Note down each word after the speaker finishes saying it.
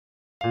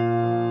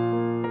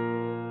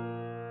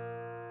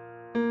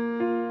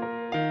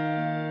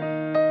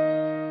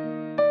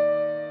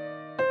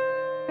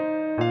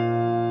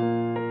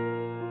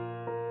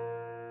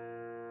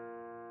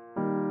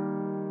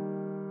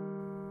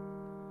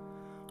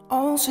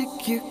Als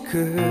ik je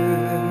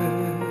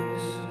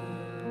kus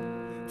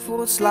voor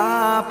het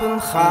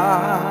slapen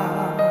ga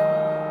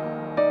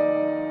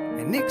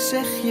en ik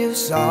zeg je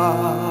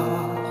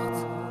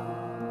zacht,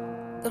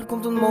 er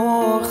komt een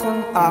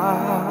morgen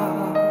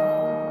aan.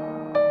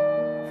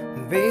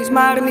 Wees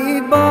maar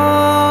niet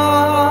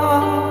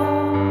bang,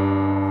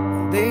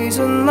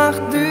 deze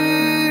nacht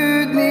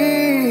duurt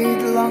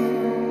niet lang.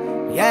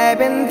 Jij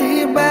bent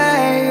hier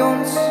bij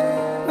ons,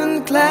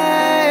 een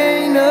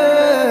kleine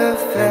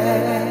vet.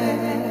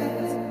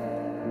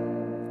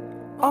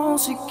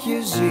 Als ik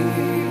je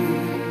zie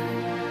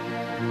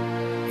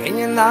en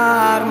je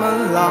naar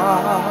me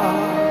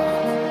lacht,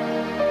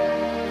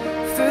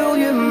 vul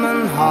je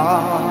mijn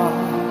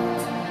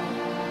hart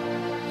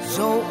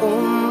zo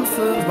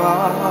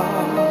onverwacht.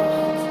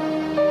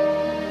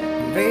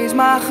 Wees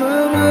maar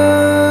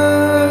gerust,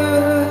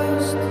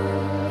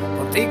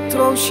 want ik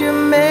troost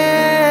je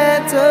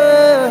met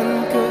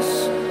een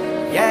kus.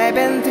 Jij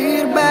bent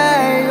hier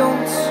bij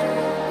ons,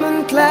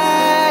 mijn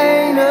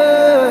kleine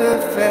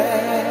vet.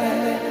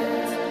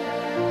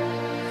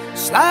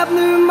 Slaap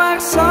nu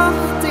maar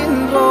zacht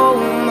in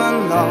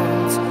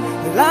dromenland,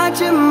 laat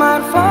je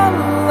maar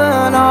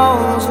vallen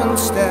als een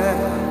ster.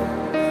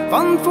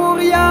 Want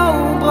voor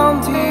jou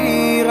brandt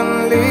hier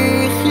een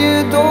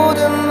lichtje door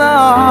de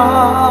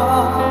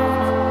nacht.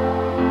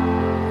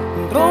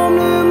 Droom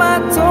nu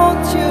maar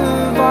tot je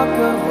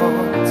wakker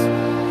wordt.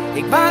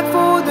 Ik waak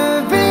voor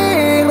de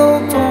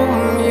wereld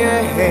om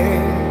je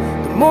heen.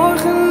 De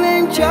morgen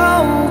neemt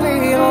jou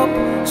weer op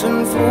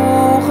zijn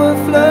vroege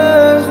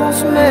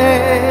vleugels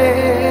mee.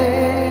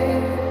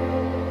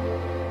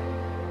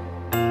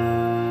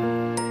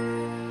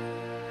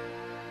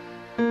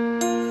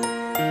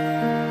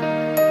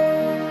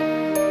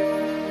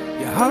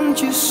 Je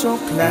handjes zo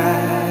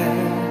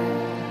klein,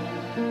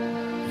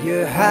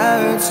 je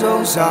huid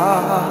zo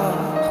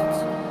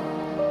zacht,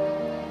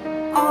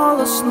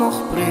 alles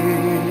nog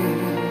pril,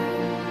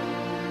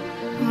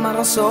 maar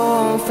al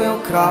zoveel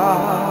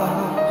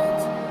kracht.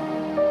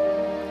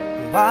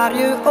 Waar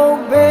je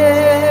ook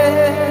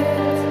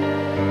bent,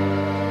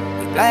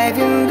 ik blijf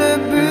in de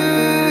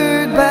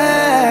buurt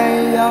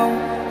bij jou.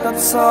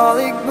 Dat zal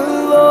ik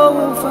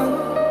beloven,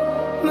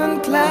 mijn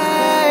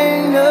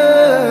kleine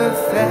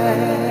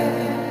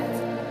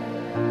vet.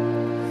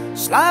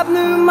 Slaap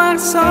nu maar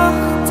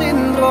zacht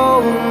in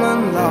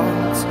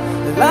dromenland,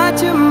 laat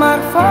je maar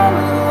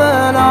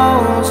vallen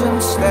als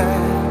een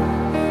ster.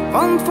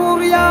 Want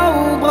voor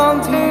jou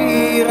brandt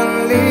hier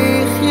een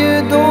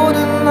lichtje door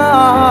de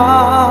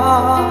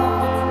nacht.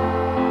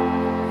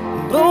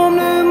 Droom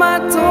nu maar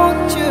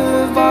tot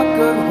je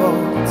wakker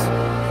wordt.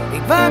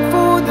 Ik waak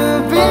voor de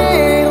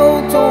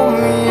wereld om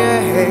je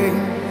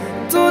heen,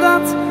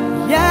 totdat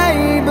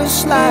jij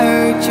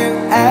besluit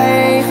je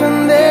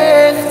eigen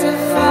weg te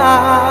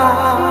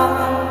gaan.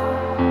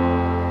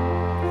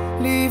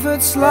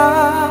 Lieverd,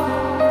 slaap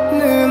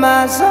nu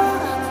maar zacht.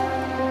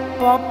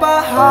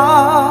 Papa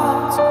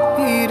houdt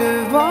hier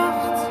de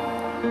wacht.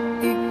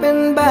 Ik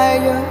ben bij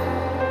je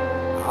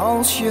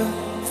als je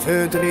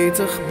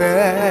verdrietig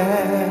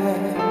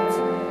bent.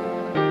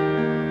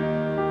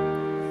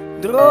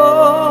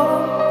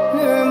 Droom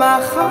nu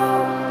maar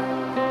gauw,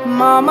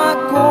 mama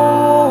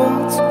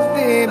komt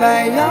weer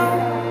bij jou.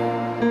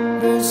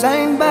 We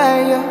zijn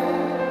bij je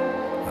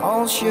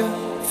als je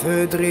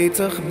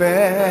verdrietig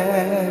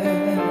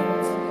bent.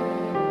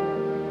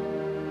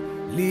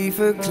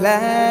 Lieve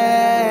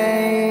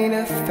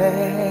kleine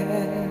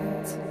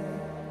vet,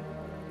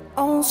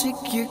 als ik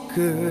je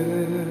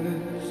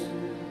kus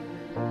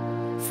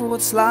voor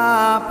het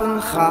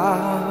slapen ga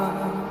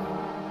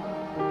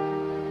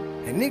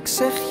en ik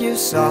zeg je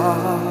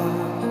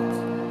zacht,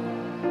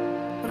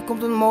 er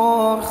komt een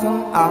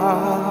morgen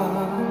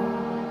aan.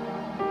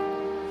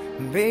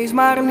 Wees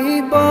maar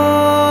niet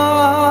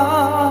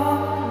bang,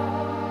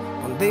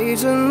 want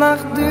deze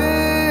nacht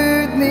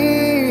duurt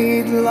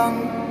niet lang.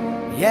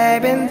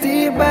 Jij bent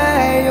hier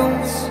bij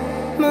ons,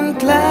 mijn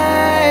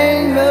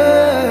kleine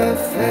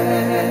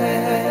vet.